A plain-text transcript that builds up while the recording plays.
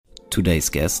Today's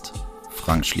guest,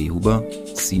 Frank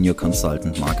Schlehuber, Senior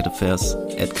Consultant Market Affairs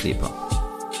at CLEPA.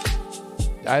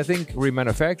 I think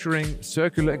remanufacturing,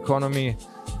 circular economy,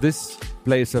 this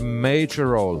plays a major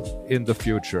role in the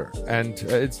future. And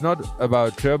it's not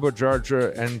about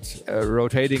turbocharger and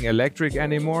rotating electric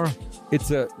anymore.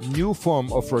 It's a new form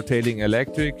of rotating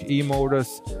electric,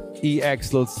 e-motors,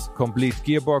 e-axles, complete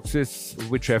gearboxes,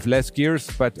 which have less gears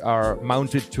but are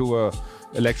mounted to a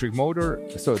electric motor.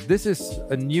 So this is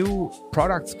a new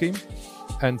product scheme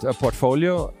and a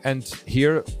portfolio. And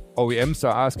here OEMs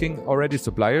are asking already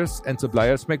suppliers, and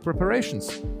suppliers make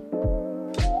preparations.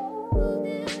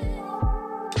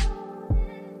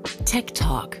 Tech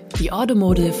Talk, the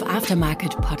automotive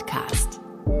aftermarket podcast.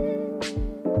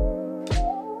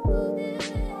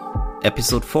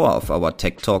 Episode 4 of our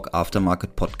Tech Talk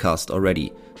aftermarket podcast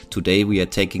already. Today we are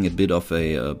taking a bit of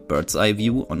a bird's eye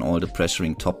view on all the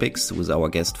pressuring topics with our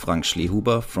guest Frank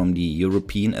Schlehuber from the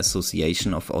European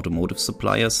Association of Automotive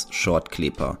Suppliers, short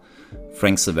CLEPA.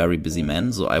 Frank's a very busy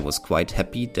man, so I was quite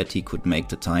happy that he could make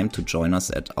the time to join us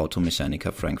at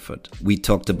Automechanika Frankfurt. We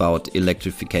talked about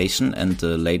electrification and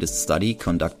the latest study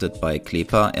conducted by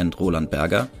CLEPA and Roland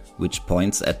Berger, which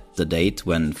points at the date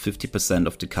when 50%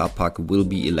 of the car park will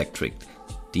be electric,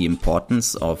 the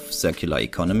importance of circular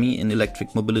economy in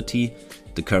electric mobility,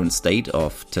 the current state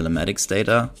of telematics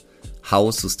data, how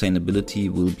sustainability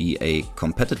will be a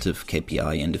competitive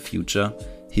KPI in the future,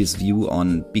 his view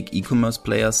on big e-commerce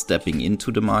players stepping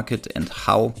into the market, and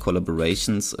how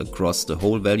collaborations across the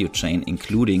whole value chain,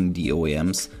 including the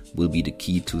OEMs, will be the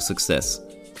key to success.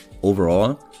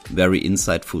 Overall, very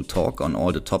insightful talk on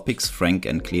all the topics Frank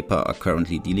and CLEPA are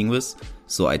currently dealing with,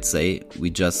 so I'd say we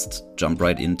just jump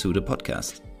right into the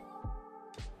podcast.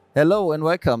 Hello and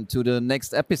welcome to the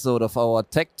next episode of our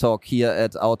Tech Talk here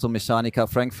at Automechanika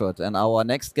Frankfurt. And our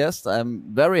next guest, I'm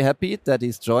very happy that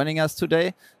he's joining us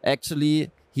today.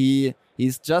 Actually,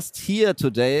 he's just here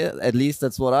today, at least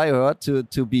that's what I heard,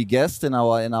 to be guest in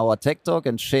our Tech Talk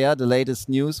and share the latest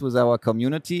news with our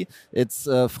community. It's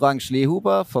Frank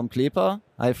Schlehuber from CLEPA.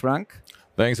 Hi, Frank.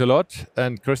 Thanks a lot.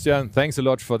 And Christian, thanks a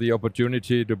lot for the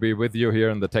opportunity to be with you here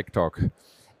in the Tech Talk.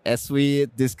 As we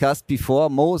discussed before,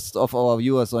 most of our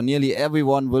viewers, or nearly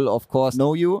everyone, will of course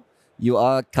know you. You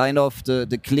are kind of the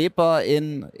CLEPA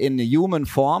in a human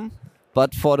form.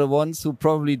 But for the ones who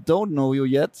probably don't know you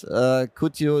yet,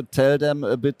 could you tell them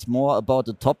a bit more about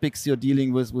the topics you're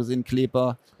dealing with within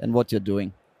CLEPA and what you're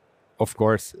doing? Of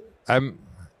course. I'm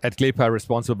at CLEPA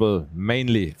responsible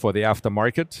mainly for the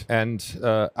aftermarket. And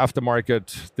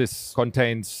aftermarket, this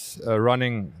contains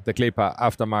running the CLEPA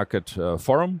Aftermarket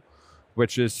Forum,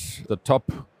 which is the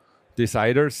top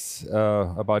deciders.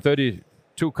 About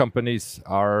 32 companies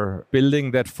are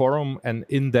building that forum, and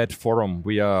in that forum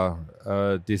we are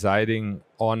deciding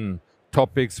on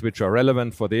topics which are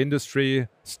relevant for the industry,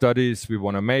 studies we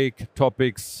want to make,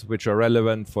 topics which are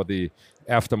relevant for the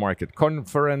aftermarket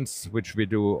conference, which we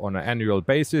do on an annual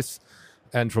basis.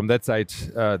 And from that side,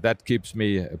 that keeps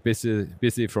me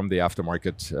busy from the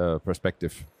aftermarket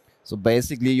perspective. So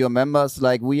basically your members,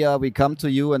 like we come to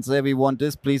you and say, we want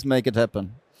this, please make it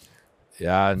happen.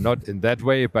 Yeah, not in that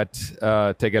way, but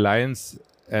Tech Alliance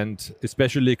and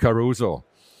especially Caruso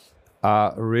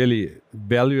are really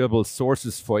valuable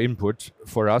sources for input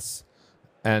for us.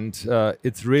 And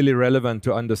it's really relevant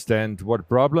to understand what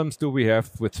problems do we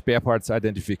have with spare parts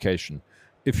identification.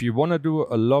 If you want to do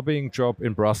a lobbying job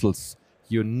in Brussels,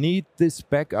 you need this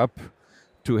backup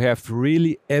to have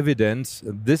really evidence.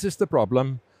 This is the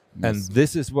problem. Yes. And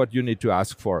this is what you need to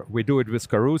ask for. We do it with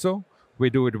Caruso, we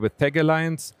do it with Tech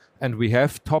Alliance, and we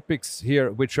have topics here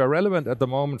which are relevant at the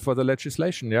moment for the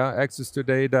legislation. Yeah, access to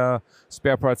data,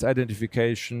 spare parts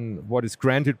identification, what is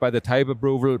granted by the type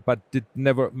approval but did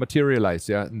never materialize.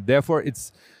 Yeah, and therefore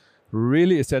it's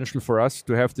really essential for us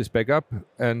to have this backup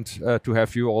and to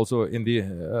have you also in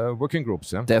the working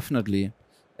groups. Yeah? Definitely.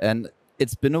 And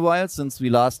it's been a while since we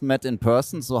last met in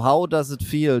person. So how does it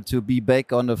feel to be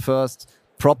back on the first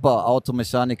proper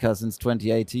Automechanika since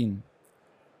 2018?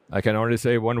 I can only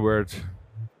say one word: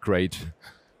 great.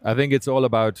 I think it's all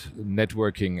about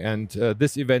networking. And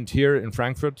this event here in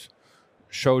Frankfurt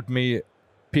showed me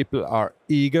people are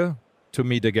eager to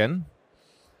meet again.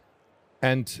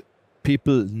 And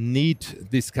people need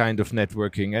this kind of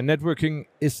networking. And networking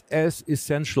is as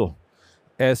essential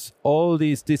as all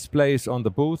these displays on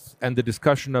the booth and the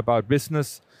discussion about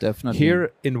business. Definitely.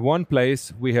 Here in one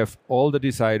place, we have all the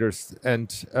deciders. And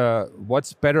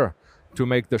what's better to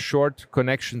make the short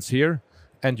connections here,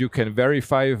 and you can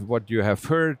verify what you have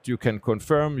heard, you can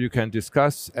confirm, you can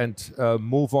discuss and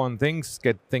move on things,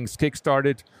 get things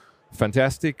kick-started.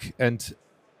 Fantastic. And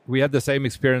we had the same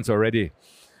experience already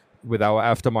with our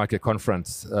aftermarket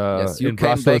conference Yes, you in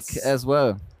came Brussels. back as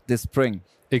well this spring.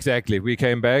 Exactly. We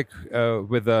came back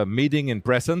with a meeting in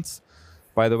presence.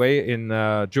 By the way, in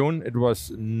June, it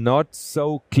was not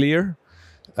so clear.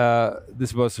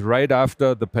 This was right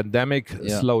after the pandemic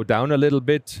slowed down a little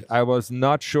bit. I was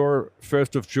not sure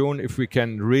 1st of June if we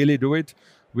can really do it.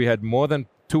 We had more than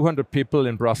 200 people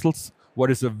in Brussels,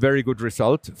 what is a very good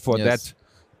result for that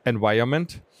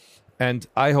environment. And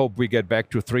I hope we get back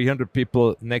to 300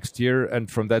 people next year. And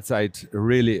from that side,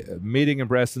 really, meeting in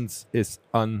presence is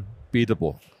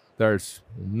unbeatable. There's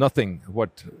nothing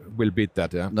what will beat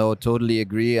that. Yeah. No, totally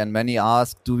agree. And many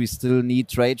ask, do we still need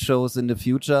trade shows in the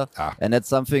future? And that's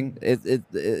something,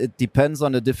 it depends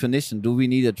on the definition. Do we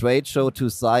need a trade show to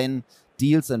sign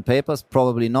deals and papers?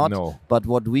 Probably not. No. But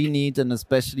what we need, and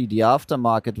especially the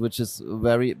aftermarket, which is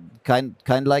very kind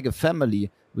like a family,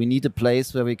 we need a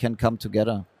place where we can come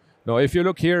together. No, if you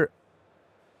look here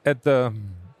at the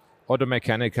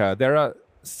Automechanica, there are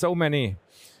so many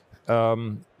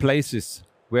places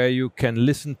where you can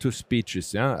listen to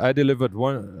speeches. Yeah, I delivered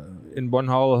in one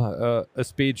hall a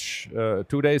speech 2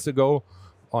 days ago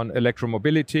on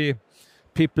electromobility.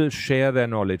 People share their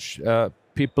knowledge.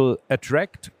 People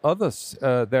attract others.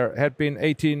 There had been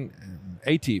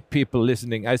 80 people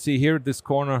listening. I see here this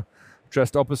corner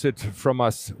just opposite from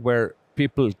us where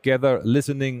people gather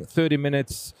listening 30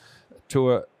 minutes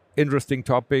to an interesting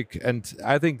topic. And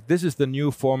I think this is the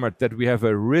new format, that we have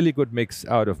a really good mix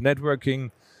out of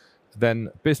networking, then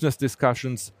business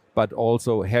discussions, but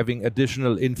also having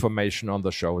additional information on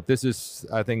the show. This is,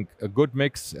 I think, a good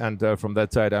mix. And from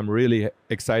that side, I'm really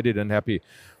excited and happy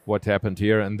what happened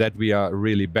here, and that we are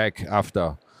really back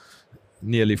after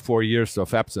nearly 4 years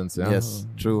of absence. Yeah? Yes,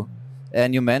 true.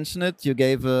 And you mentioned it, you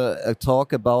gave a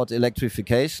talk about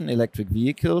electrification, electric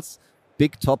vehicles,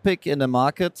 big topic in the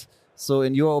market. So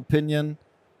in your opinion,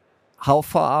 how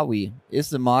far are we? Is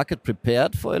the market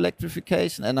prepared for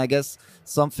electrification? And I guess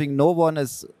something no one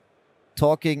is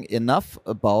talking enough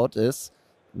about is,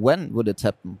 when would it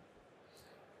happen?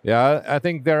 Yeah, I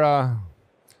think there are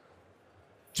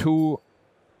two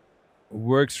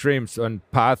work streams and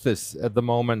paths at the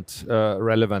moment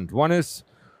relevant. One is,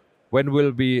 when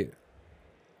will be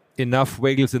enough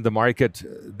vehicles in the market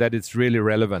that it's really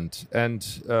relevant? And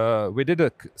we did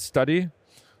a study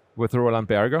with Roland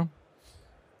Berger,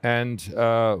 and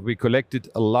we collected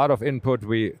a lot of input.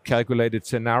 We calculated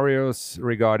scenarios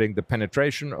regarding the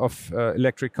penetration of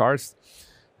electric cars,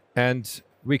 and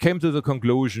we came to the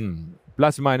conclusion,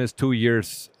 plus minus 2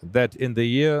 years, that in the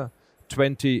year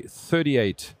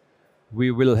 2038 we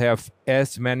will have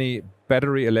as many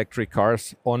battery electric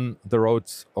cars on the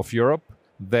roads of Europe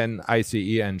than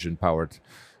ICE engine powered.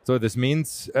 So this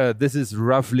means this is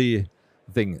roughly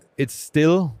the thing. It's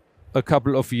still a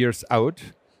couple of years out,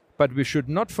 but we should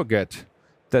not forget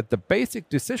that the basic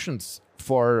decisions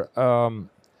for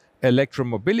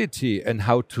electromobility and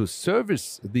how to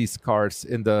service these cars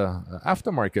in the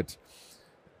aftermarket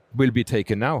will be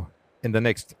taken now in the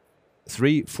next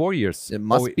 3-4 years. It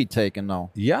must be taken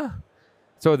now. Yeah.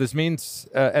 So this means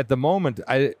at the moment,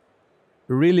 I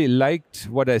really liked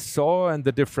what I saw in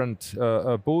the different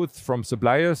booths from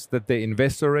suppliers, that they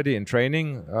invest already in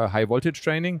training, high voltage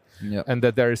training, and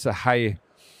that there is a high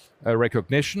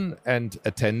recognition and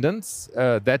attendance.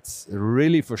 That's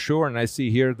really for sure. And I see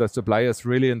here the suppliers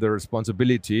really in the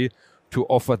responsibility to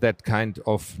offer that kind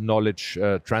of knowledge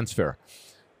transfer.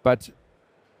 But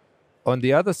on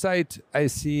the other side, I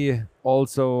see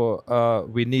also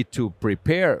we need to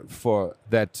prepare for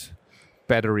that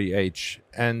battery age.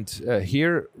 And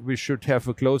here we should have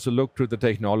a closer look to the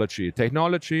technology.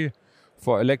 Technology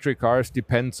for electric cars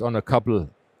depends on a couple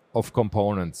of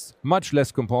components, much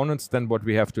less components than what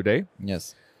we have today.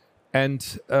 Yes.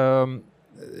 And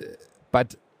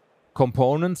but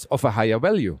components of a higher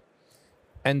value.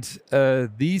 And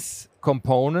these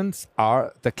components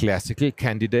are the classical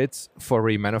candidates for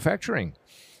remanufacturing.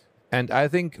 And I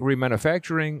think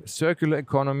remanufacturing, circular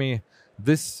economy,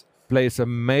 this plays a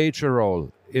major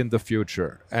role in the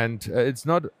future. And it's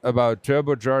not about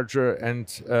turbocharger and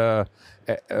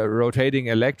rotating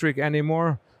electric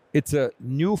anymore. It's a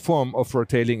new form of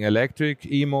rotating electric,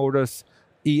 e-motors,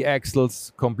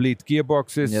 e-axles, complete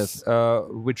gearboxes,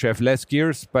 which have less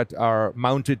gears but are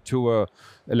mounted to a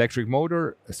electric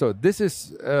motor. So this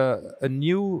is a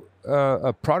new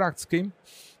product scheme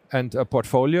and a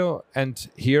portfolio. And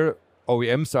here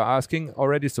OEMs are asking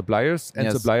already suppliers,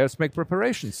 and suppliers make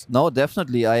preparations. No,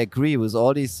 definitely. I agree with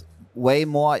all these way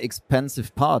more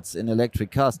expensive parts in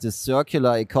electric cars. This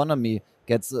circular economy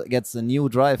gets a new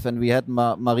drive. And we had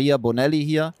Maria Bonelli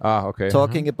here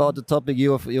talking about the topic.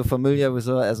 You're familiar with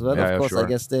her as well, of course. Sure. I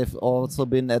guess they've also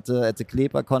been at the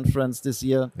CLEPA conference this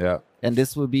year. Yeah. And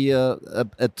this will be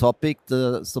a topic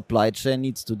the supply chain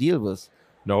needs to deal with.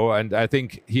 No, and I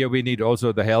think here we need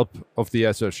also the help of the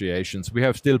associations. We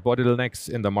have still bottlenecks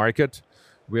in the market.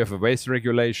 We have a waste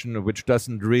regulation which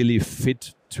doesn't really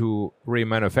fit to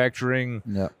remanufacturing.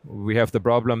 Yeah. We have the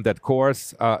problem that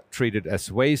cores are treated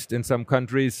as waste in some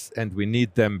countries, and we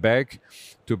need them back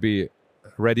to be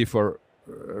ready for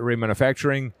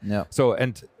remanufacturing. Yeah. So,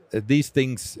 and these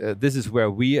things, this is where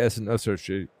we as an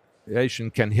association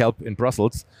can help in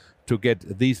Brussels to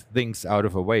get these things out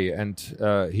of the way. And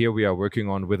here we are working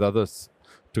on with others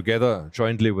together,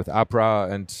 jointly with APRA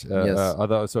and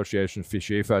other associations,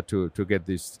 FISHEFA, to get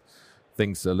these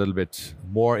things a little bit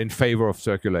more in favor of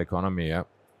circular economy. Yeah.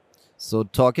 So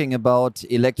talking about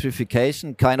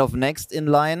electrification, kind of next in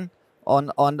line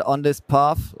on this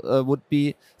path would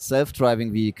be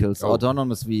self-driving vehicles,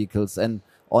 autonomous vehicles. And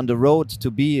on the road to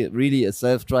be really a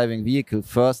self-driving vehicle,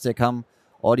 first there come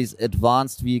all these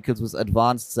advanced vehicles with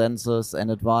advanced sensors and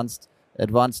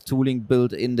advanced tooling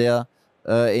built in there.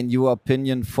 In your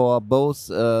opinion, for both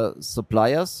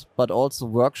suppliers but also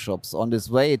workshops on this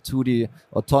way to the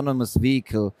autonomous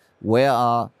vehicle, where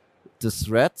are the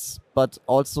threats but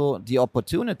also the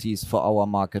opportunities for our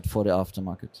market, for the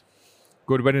aftermarket?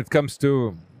 Good. When it comes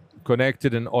to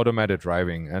connected and automated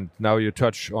driving, and now you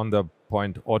touch on the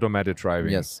point automated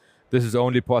driving. Yes. This is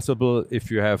only possible if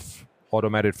you have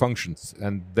automated functions,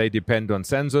 and they depend on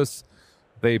sensors.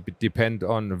 They depend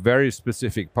on very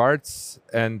specific parts,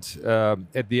 and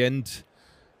at the end,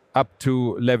 up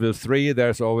to level 3,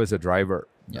 there's always a driver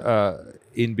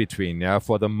in between,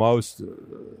 for the most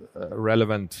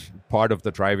relevant part of the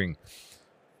driving.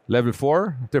 Level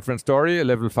 4, different story.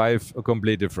 Level 5, a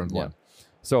completely different one.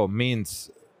 So means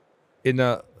in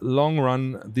a long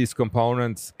run, these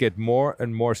components get more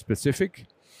and more specific,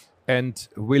 and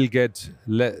will get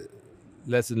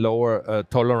less and lower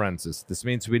tolerances. This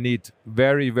means we need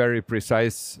very, very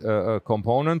precise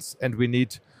components, and we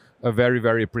need a very,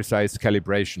 very precise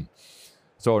calibration.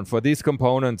 So and for these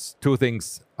components, two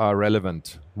things are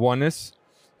relevant. One is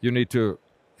you need to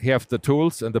have the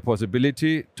tools and the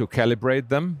possibility to calibrate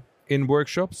them in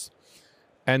workshops.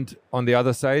 And on the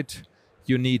other side,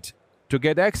 you need to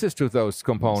get access to those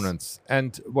components. Yes.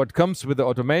 And what comes with the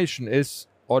automation is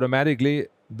automatically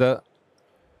the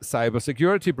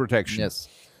cybersecurity protection. Yes.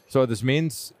 So this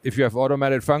means if you have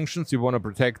automated functions, you want to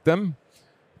protect them.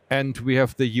 And we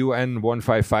have the UN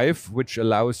 155, which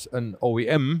allows an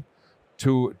OEM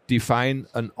to define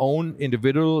an own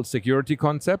individual security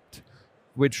concept,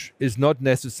 which is not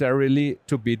necessarily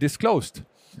to be disclosed.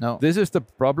 No. This is the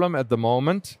problem at the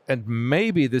moment, and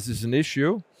maybe this is an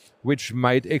issue which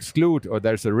might exclude, or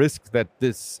there's a risk that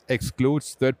this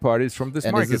excludes third parties from this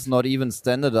market. And this is not even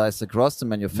standardized across the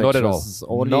manufacturers. Not at all. It's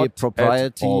only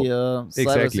proprietary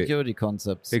cybersecurity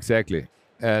concepts. Exactly.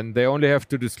 And they only have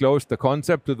to disclose the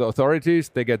concept to the authorities.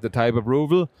 They get the type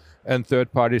approval, and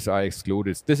third parties are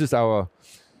excluded. This is our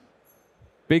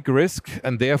big risk,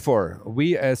 and therefore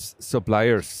we as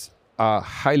suppliers are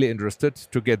highly interested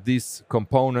to get these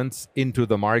components into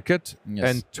the market. Yes.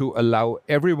 And to allow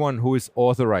everyone who is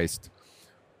authorized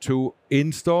to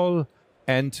install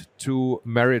and to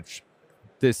marriage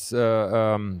this,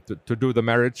 to do the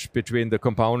marriage between the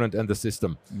component and the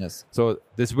system. Yes. So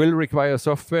this will require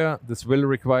software, this will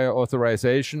require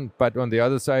authorization, but on the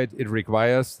other side, it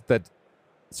requires that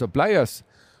suppliers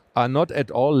are not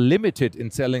at all limited in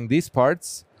selling these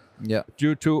parts. Yeah.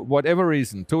 Due to whatever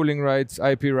reason, tooling rights,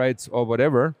 IP rights, or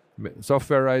whatever,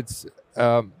 software rights,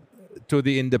 to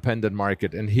the independent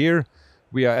market. And here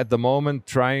we are at the moment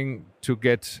trying to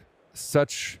get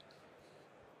such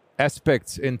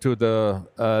aspects into the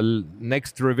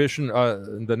next revision,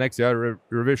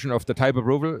 revision of the type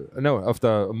approval, of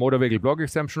the motor vehicle block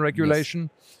exemption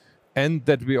regulation, yes. And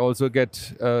that we also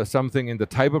get something in the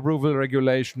type approval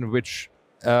regulation which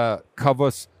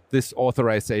covers this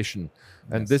authorization.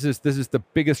 And yes. This is the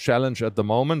biggest challenge at the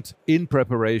moment in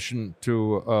preparation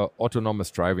to autonomous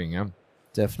driving. Yeah,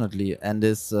 definitely. And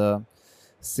this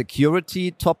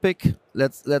security topic,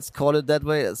 let's call it that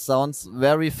way, it sounds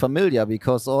very familiar,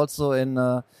 because also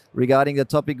in regarding the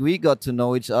topic we got to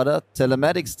know each other,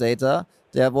 telematics data,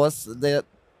 the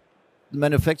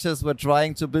manufacturers were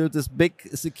trying to build this big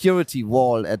security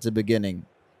wall at the beginning.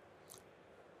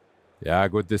 Yeah,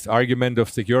 good. This argument of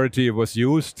security was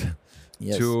used.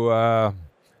 Yes. To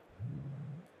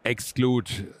exclude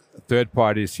third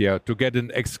parties here, to get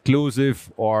an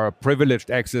exclusive or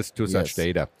privileged access to such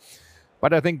data.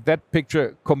 But I think that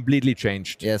picture completely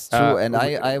changed. Yes, true. And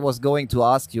I was going to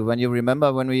ask you, when you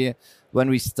remember when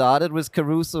we started with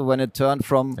Caruso, when it turned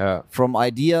from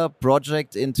idea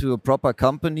project into a proper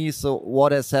company. So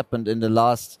what has happened in the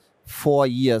last 4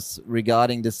 years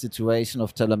regarding the situation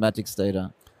of telematics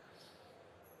data?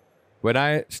 When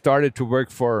I started to work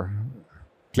for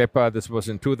CLEPA, this was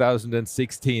in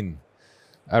 2016.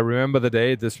 I remember the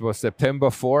day. This was September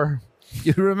 4.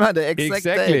 You remember the exact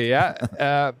Exactly, date?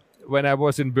 yeah. When I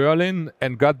was in Berlin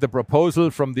and got the proposal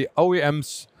from the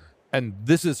OEMs, and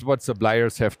this is what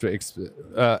suppliers have to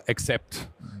accept.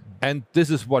 And this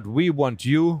is what we want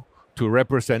you to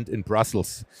represent in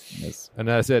Brussels. Yes.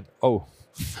 And I said,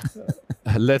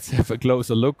 let's have a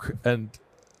closer look, and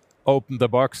open the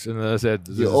box. And I said,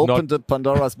 you opened the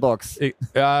Pandora's box.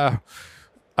 I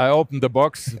opened the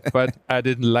box, but I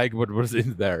didn't like what was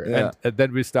in there. Yeah. And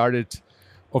then we started,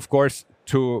 of course,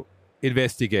 to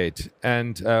investigate.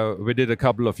 And we did a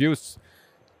couple of use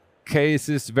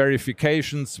cases,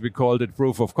 verifications. We called it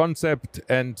proof of concept.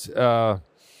 And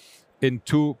in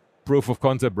 2 proof of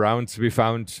concept rounds, we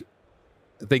found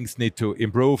things need to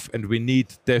improve, and we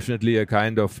need definitely a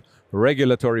kind of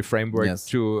regulatory framework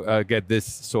to get this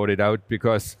sorted out,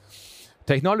 because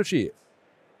technology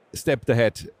stepped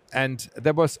ahead, and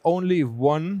there was only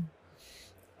one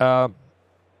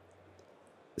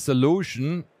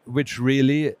solution which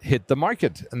really hit the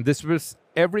market, and this was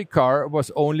every car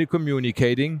was only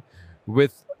communicating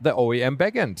with the OEM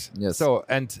backend. Yes. So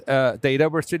and data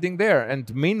were sitting there,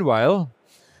 and meanwhile,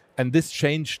 and this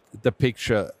changed the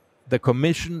picture. The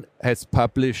Commission has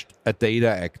published a Data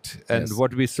Act, and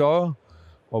what we saw,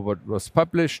 or what was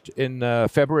published in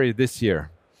February this year,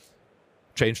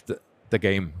 changed the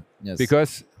game. Yes.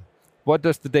 Because what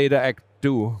does the Data Act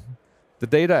do? The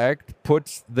Data Act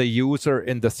puts the user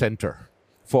in the center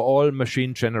for all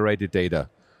machine-generated data.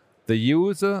 The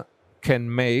user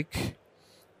can make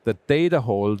the data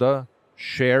holder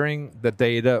sharing the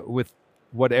data with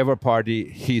whatever party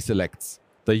he selects.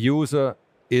 The user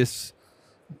is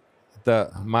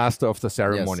the master of the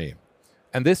ceremony. Yes.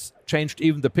 And this changed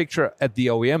even the picture at the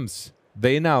OEMs.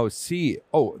 They now see,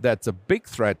 that's a big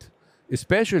threat,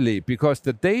 especially because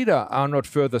the data are not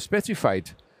further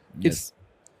specified. Yes. It's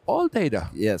all data.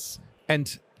 Yes.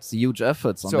 And it's huge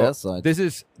efforts on their side. This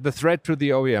is the threat to the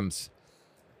OEMs.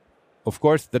 Of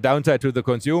course, the downside to the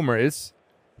consumer is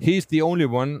he's the only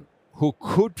one who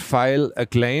could file a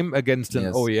claim against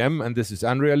an OEM, and this is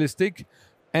unrealistic.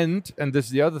 And this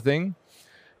is the other thing,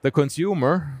 the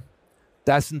consumer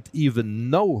doesn't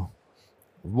even know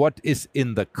what is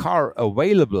in the car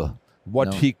available,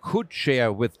 what he could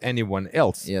share with anyone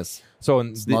else. Yes. So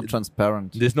it's not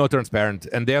transparent. It's not transparent.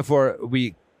 And therefore,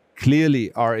 we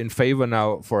clearly are in favor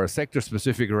now for a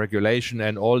sector-specific regulation,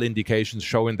 and all indications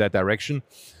show in that direction.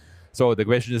 So the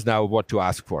question is now what to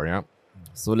ask for, yeah?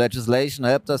 So legislation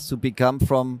helped us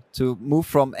to move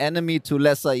from enemy to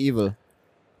lesser evil.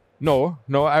 No,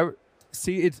 I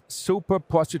see it super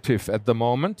positive at the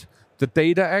moment. The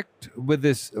Data Act, with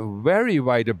this very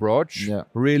wide approach,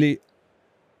 really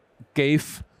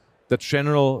gave the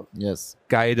general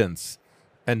guidance.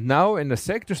 And now in the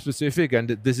sector specific, and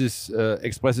this is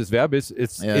expressis verbis,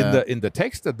 it's in the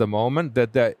text at the moment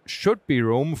that there should be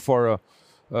room for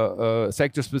a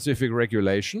sector specific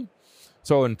regulation.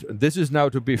 So, and this is now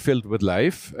to be filled with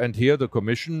life. And here the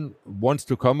Commission wants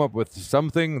to come up with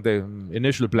something. The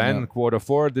initial plan,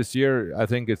 Q4 this year, I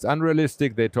think it's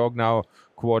unrealistic. They talk now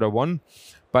Q1,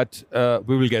 but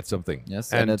we will get something.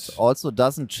 Yes, and it also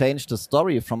doesn't change the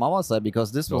story from our side,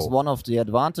 because this was one of the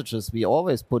advantages we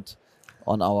always put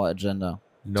on our agenda.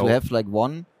 To have like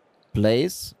one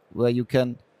place where you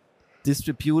can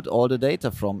distribute all the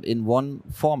data from in one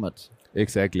format.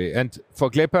 Exactly. And for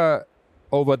CLEPA,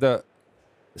 over the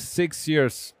 6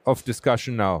 years of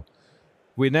discussion now,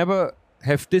 we never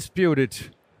have disputed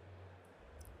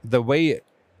the way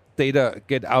data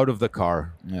get out of the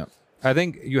car. Yeah. I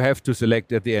think you have to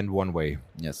select at the end one way.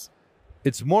 Yes.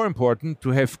 It's more important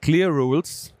to have clear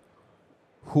rules,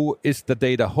 who is the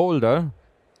data holder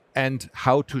and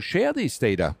how to share these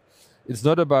data. It's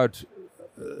not about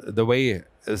the way,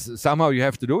 somehow you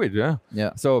have to do it. Yeah.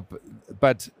 Yeah. So,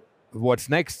 but what's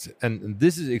next? And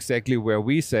this is exactly where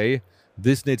we say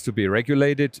this needs to be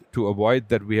regulated to avoid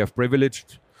that we have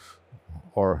privileged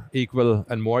or equal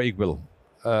and more equal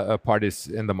parties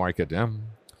in the market. Yeah.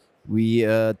 We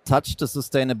touched the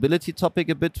sustainability topic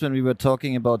a bit when we were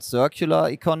talking about circular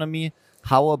economy.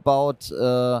 How about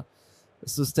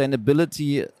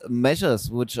sustainability measures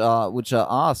which are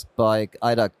asked by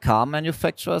either car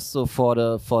manufacturers, so for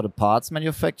the parts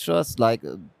manufacturers, like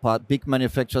big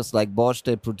manufacturers like Bosch,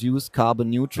 they produce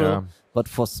carbon neutral, but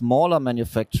for smaller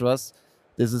manufacturers,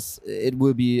 it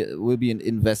will be an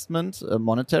investment, a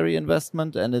monetary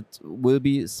investment, and it will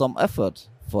be some effort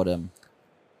for them.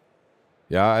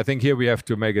 Yeah, I think here we have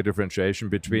to make a differentiation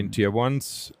between tier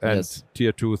 1s and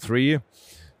tier 2, 3.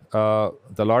 The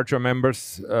larger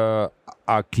members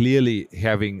are clearly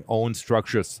having own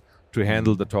structures to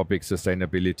handle the topic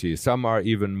sustainability. Some are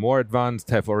even more advanced,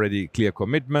 have already clear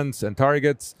commitments and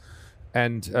targets.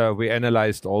 And we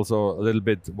analyzed also a little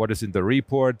bit what is in the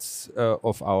reports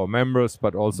of our members,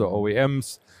 but also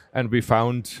OEMs. And we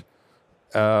found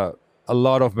a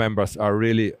lot of members are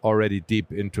really already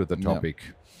deep into the topic.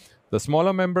 Yeah. The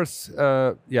smaller members,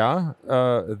 they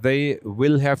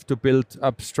will have to build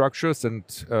up structures and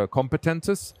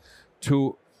competences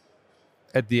to,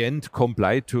 at the end,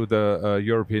 comply to the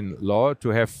European law,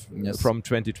 to have from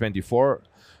 2024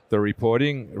 the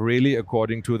reporting really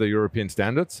according to the European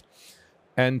standards.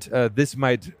 And this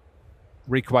might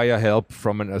require help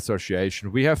from an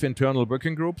association. We have internal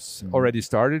working groups already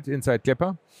started inside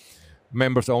CLEPA,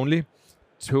 members only,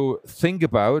 to think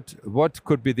about what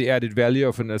could be the added value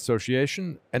of an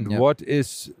association and what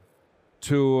is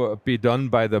to be done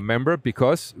by the member,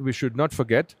 because we should not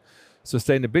forget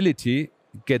sustainability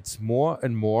gets more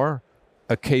and more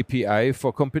a KPI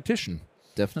for competition.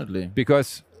 Definitely.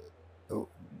 Because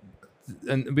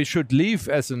and we should leave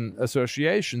as an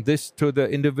association this to the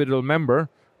individual member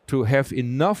to have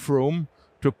enough room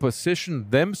to position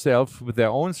themselves with their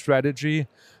own strategy.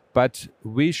 But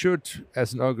we should,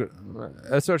 as an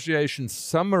association,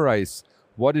 summarize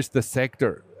what is the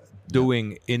sector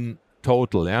doing in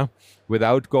total,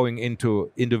 without going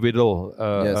into individual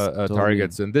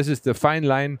targets. And this is the fine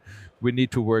line we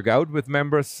need to work out with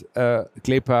members.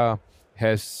 CLEPA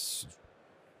has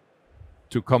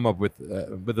to come up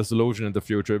with a solution in the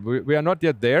future. We are not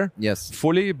yet there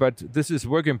fully, but this is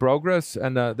work in progress,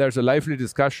 and there's a lively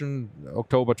discussion.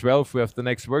 October 12th, we have the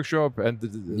next workshop, and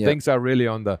things are really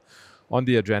on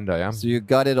the agenda. So you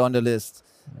got it on the list.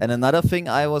 And another thing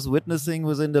I was witnessing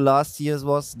within the last years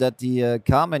was that the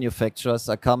car manufacturers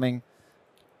are coming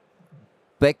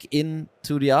back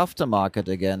into the aftermarket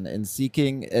again and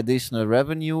seeking additional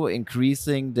revenue,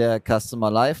 increasing their customer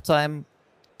lifetime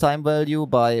value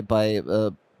by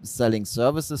selling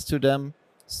services to them.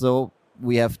 So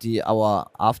we have our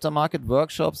aftermarket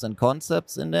workshops and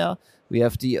concepts in there. We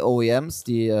have the OEMs,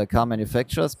 the car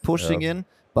manufacturers pushing in,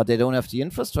 but they don't have the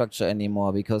infrastructure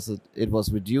anymore because it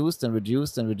was reduced,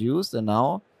 and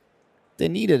now they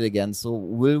need it again. So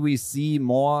will we see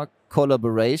more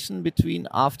collaboration between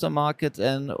aftermarket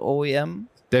and OEM?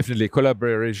 Definitely,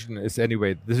 collaboration is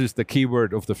anyway. This is the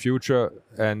keyword of the future,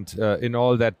 and in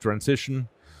all that transition,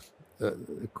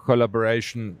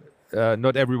 collaboration.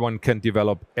 Not everyone can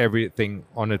develop everything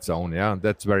on its own.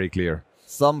 That's very clear.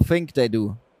 Some think they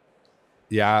do.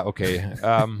 Yeah, okay.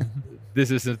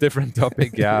 This is a different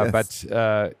topic. But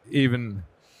even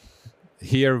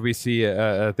here we see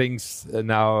things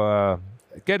now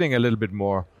getting a little bit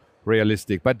more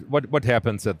realistic. But what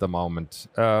happens at the moment?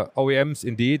 OEMs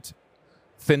indeed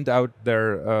thinned out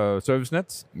their service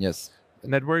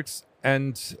networks,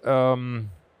 and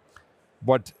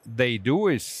what they do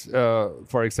is,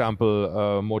 for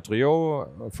example,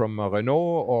 Montreal from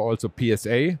Renault, or also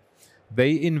PSA,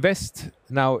 they invest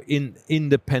now in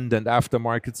independent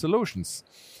aftermarket solutions.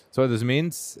 So this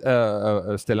means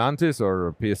Stellantis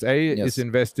or PSA is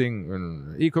investing in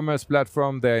an e-commerce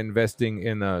platform. They're investing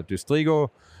in a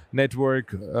Distrigo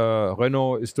network.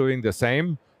 Renault is doing the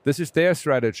same. This is their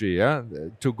strategy,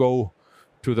 to go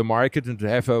to the market and to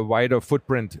have a wider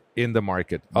footprint in the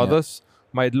market. Others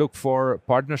might look for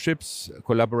partnerships,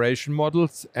 collaboration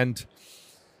models. And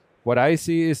what I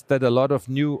see is that a lot of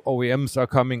new OEMs are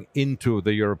coming into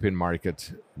the European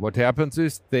market. What happens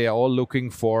is they are all looking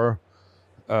for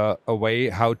a way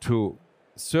how to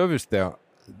service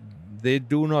they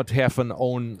do not have an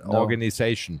own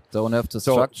organization. Don't have the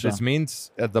structure. So this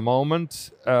means at the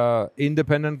moment,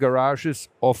 independent garages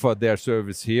offer their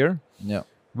service here.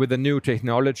 With the new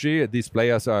technology, these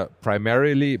players are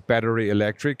primarily battery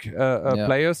electric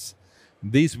players.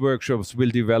 These workshops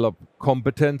will develop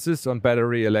competences on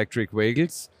battery electric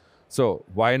vehicles. So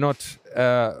why not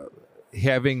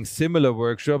having similar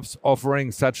workshops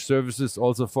offering such services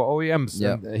also for OEMs?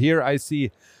 And here I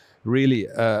see really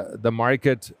the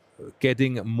market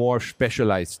getting more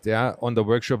specialized on the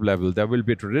workshop level. There will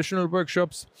be traditional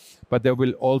workshops, but there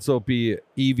will also be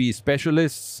EV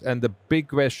specialists. And the big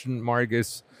question mark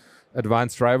is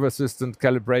advanced driver assistant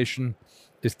calibration.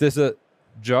 Is this a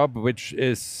job which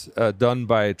is done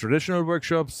by traditional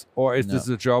workshops, or is this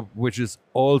a job which is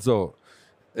also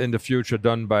in the future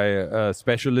done by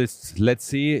specialists? Let's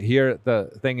see. Here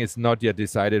the thing is not yet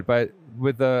decided. But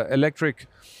with the electric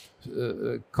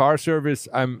Car service,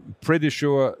 I'm pretty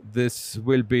sure this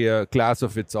will be a class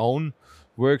of its own,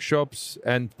 workshops,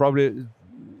 and probably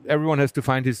everyone has to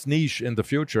find his niche in the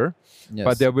future. Yes.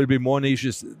 But there will be more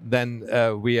niches than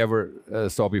we ever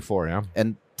saw before. Yeah.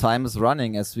 And time is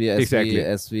running, as we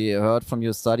heard from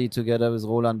your study together with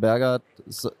Roland Berger,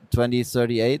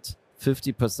 2038,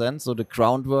 50%. So the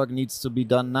groundwork needs to be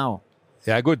done now.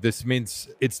 Yeah, good. This means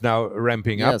it's now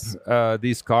ramping Yes. up.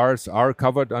 These cars are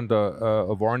covered under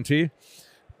a warranty,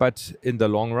 but in the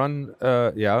long run,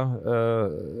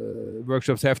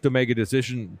 workshops have to make a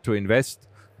decision to invest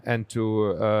and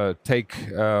to take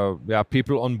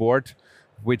people on board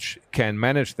which can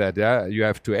manage that. Yeah, you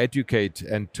have to educate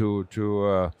and to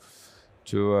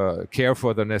care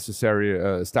for the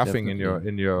necessary staffing in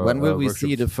your. When will we workshops.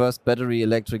 see the first battery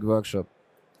electric workshop?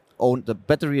 The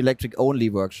battery electric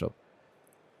only workshop.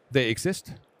 They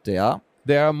exist. They are.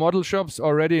 There are model shops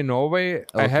already in Norway.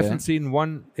 I Okay. haven't seen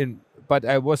one but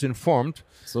I was informed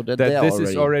So that that they are this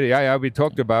already. is already. Yeah, we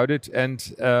talked about it. And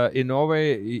in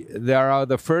Norway, there are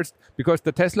the first, because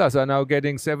the Teslas are now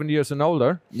getting 7 years and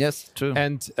older Yes, true.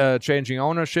 and changing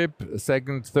ownership,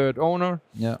 second, third owner.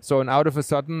 Yeah. So, and out of a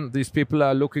sudden, these people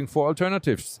are looking for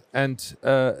alternatives. And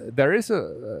there is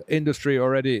a industry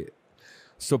already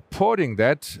supporting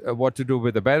that, what to do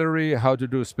with the battery, how to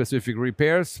do specific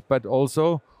repairs, but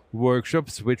also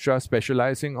workshops which are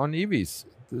specializing on EVs.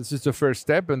 This is the first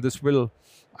step, and this will,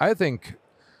 I think,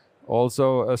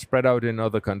 also spread out in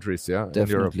other countries, in Europe.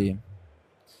 Definitely.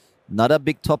 Another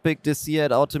big topic this year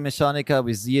at Automechanica,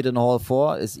 we see it in Hall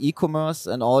 4, is e-commerce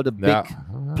and all the big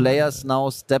players now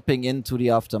stepping into the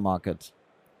aftermarket.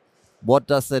 What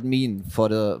does that mean for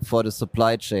the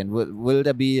supply chain? Will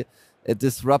there be a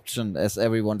disruption, as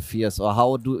everyone fears, or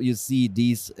how do you see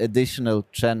these additional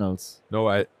channels? No,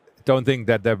 I don't think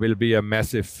that there will be a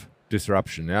massive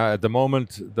disruption. Yeah, at the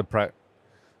moment, the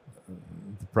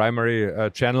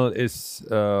primary channel is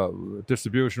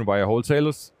distribution via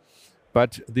wholesalers,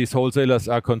 but these wholesalers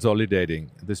are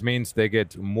consolidating. This means they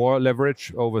get more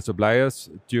leverage over suppliers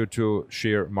due to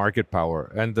sheer market power,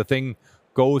 and the thing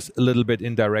goes a little bit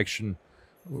in direction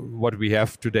what we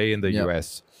have today in the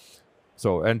US.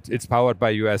 So, and it's powered by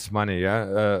US money.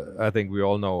 Yeah, I think we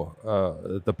all know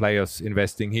the players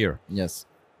investing here. Yes.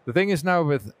 The thing is now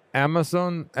with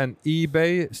Amazon and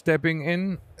eBay stepping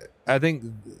in, I think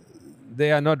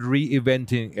they are not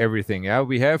reinventing everything. Yeah,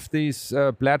 we have these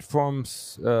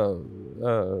platforms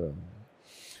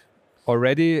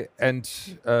already, and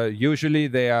usually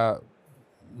they are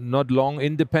not long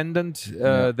independent.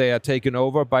 They are taken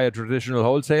over by a traditional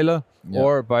wholesaler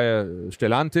or by a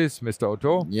Stellantis, Mr.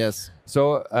 Otto. Yes.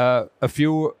 So a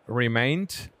few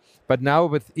remained. But now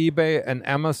with eBay and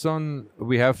Amazon,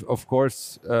 we have, of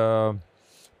course,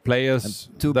 players.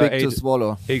 And too big to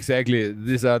swallow. Exactly.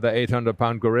 These are the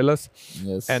 800-pound gorillas.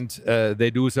 Yes. And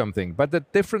they do something. But the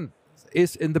difference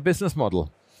is in the business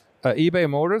model. eBay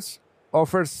Motors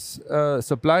offers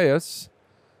suppliers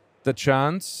the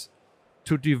chance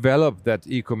to develop that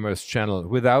e-commerce channel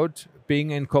without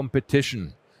being in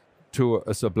competition to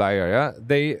a supplier. Yeah?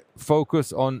 They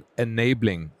focus on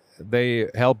enabling. They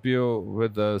help you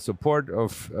with the support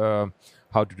of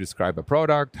how to describe a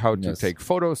product, how to take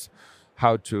photos,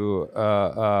 how to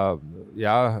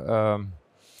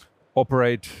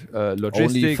operate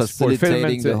logistics,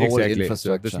 fulfillment. The whole exactly.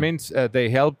 infrastructure. So this means they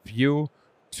help you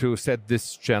to set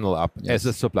this channel up as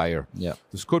a supplier. Yeah.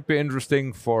 This could be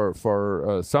interesting for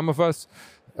some of us.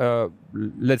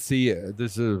 Let's see.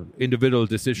 This is an individual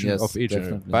decision of each.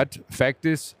 But fact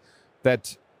is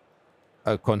that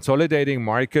a consolidating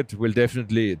market will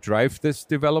definitely drive this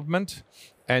development,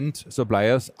 and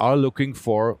suppliers are looking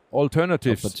for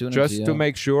alternatives just to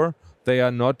make sure they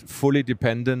are not fully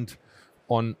dependent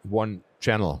on one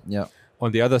channel. Yeah.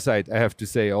 On the other side, I have to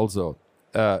say also,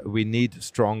 we need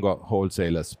stronger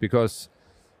wholesalers because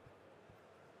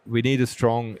we need a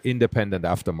strong independent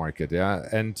aftermarket. Yeah,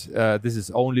 and this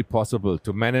is only possible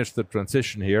to manage the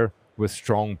transition here with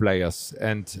strong players.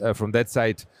 And from that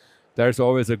side, there's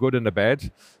always a good and a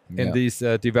bad in these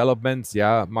developments.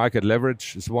 Yeah, market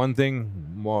leverage is one thing,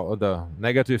 more on the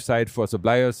negative side for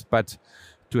suppliers, but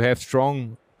to have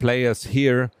strong players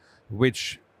here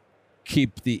which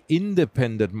keep the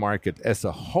independent market as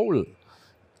a whole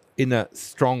in a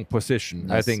strong position.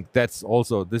 I think that's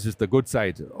also, this is the good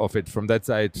side of it. From that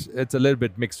side, it's a little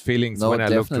bit mixed feelings when I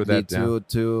look to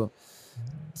that.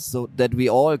 So that we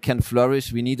all can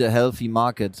flourish, we need a healthy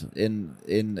market in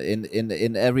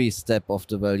every step of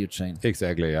the value chain.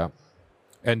 Exactly, yeah.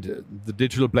 And the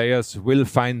digital players will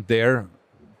find their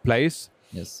place.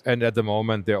 Yes. And at the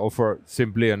moment, they offer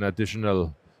simply an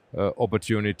additional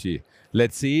opportunity.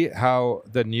 let's see how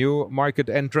the new market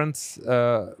entrants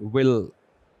will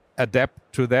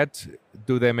adapt to that.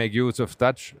 Do they make use of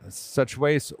such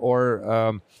ways,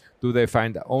 or do they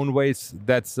find their own ways?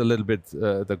 That's a little bit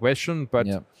the question. But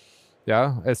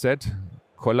yeah, as said,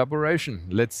 collaboration.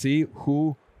 Let's see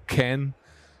who can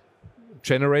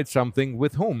generate something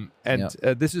with whom. And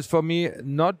this is for me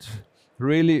not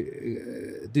really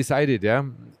decided,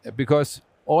 because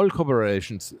all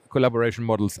collaboration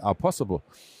models are possible.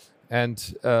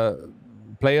 And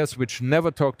players which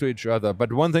never talk to each other.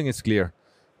 But one thing is clear,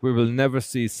 we will never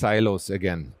see silos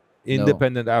again.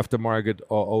 Independent aftermarket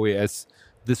or OES,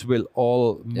 this will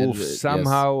all move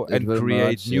somehow and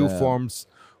create new forms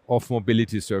of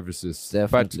mobility services.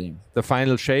 Definitely. But the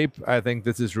final shape, I think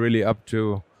this is really up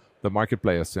to the market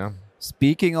players.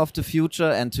 Speaking of the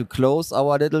future, and to close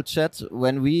our little chat,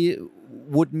 when we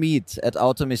would meet at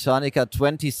Automechanika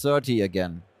 2030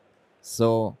 again,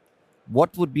 so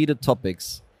what would be the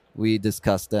topics we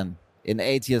discuss then in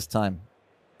 8 years' time?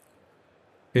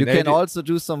 You can also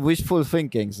do some wishful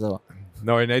thinking. So,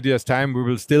 no, in 8 years' time, we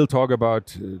will still talk about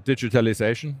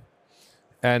digitalization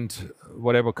and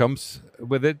whatever comes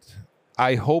with it.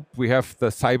 I hope we have the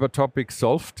cyber topic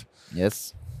solved.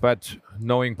 Yes. But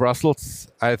knowing Brussels,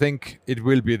 I think it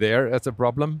will be there as a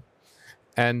problem.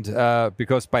 And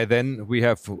because by then we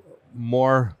have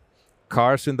more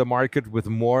cars in the market with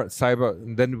more cyber,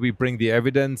 and then we bring the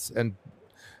evidence. And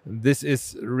this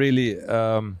is really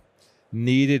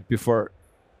needed before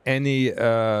any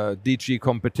DG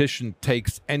competition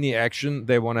takes any action.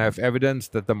 They want to have evidence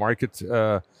that the market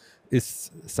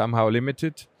is somehow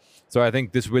limited. So I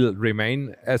think this will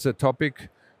remain as a topic.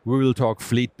 We will talk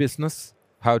fleet business,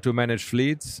 how to manage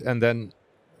fleets. And then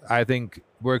I think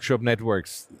workshop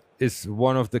networks is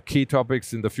one of the key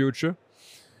topics in the future,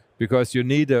 because you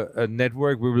need a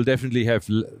network. We will definitely have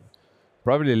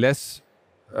probably less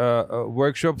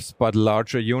workshops, but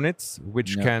larger units,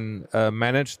 which can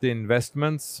manage the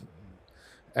investments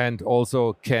and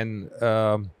also can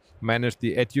manage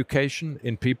the education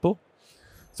in people.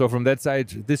 So from that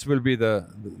side, this will be the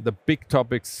big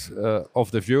topics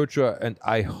of the future. And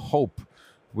I hope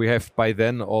we have by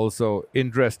then also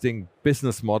interesting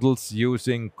business models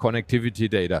using connectivity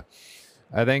data.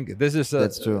 I think this is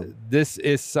that's true. This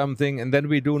is something, and then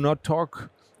we do not talk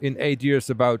in 8 years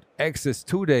about access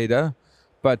to data,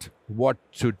 but what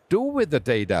to do with the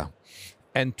data,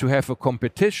 and to have a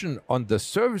competition on the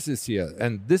services here.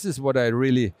 And this is what I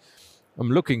really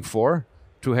am looking for,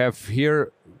 to have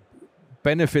here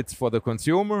benefits for the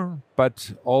consumer,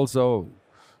 but also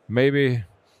maybe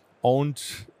owned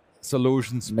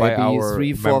solutions by our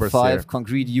maybe 3, 4, members 5 here.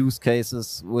 concrete use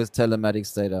cases with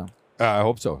telematics data. I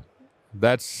hope so.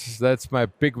 That's my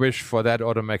big wish for that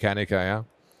Automechanika.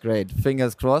 Great.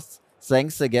 Fingers crossed.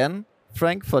 Thanks again,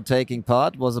 Frank, for taking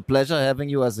part. It was a pleasure having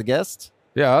you as a guest.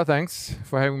 Yeah, thanks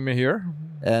for having me here.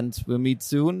 And we'll meet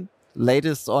soon,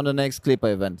 latest on the next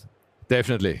CLEPA event.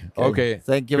 Definitely. Okay.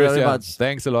 Thank you Christian, very much.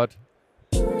 Thanks a lot.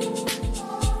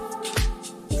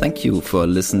 Thank you for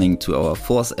listening to our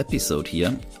 4th episode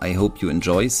here. I hope you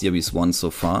enjoy Series 1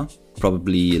 so far.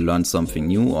 Probably learned something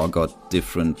new or got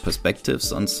different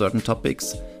perspectives on certain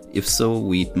topics. If so,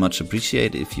 we'd much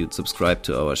appreciate if you'd subscribe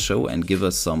to our show and give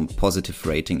us some positive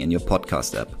rating in your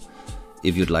podcast app.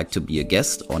 If you'd like to be a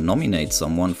guest or nominate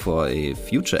someone for a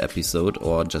future episode,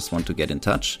 or just want to get in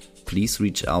touch, please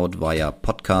reach out via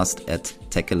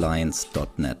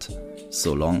podcast@techalliance.net.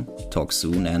 So long, talk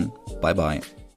soon, and bye-bye.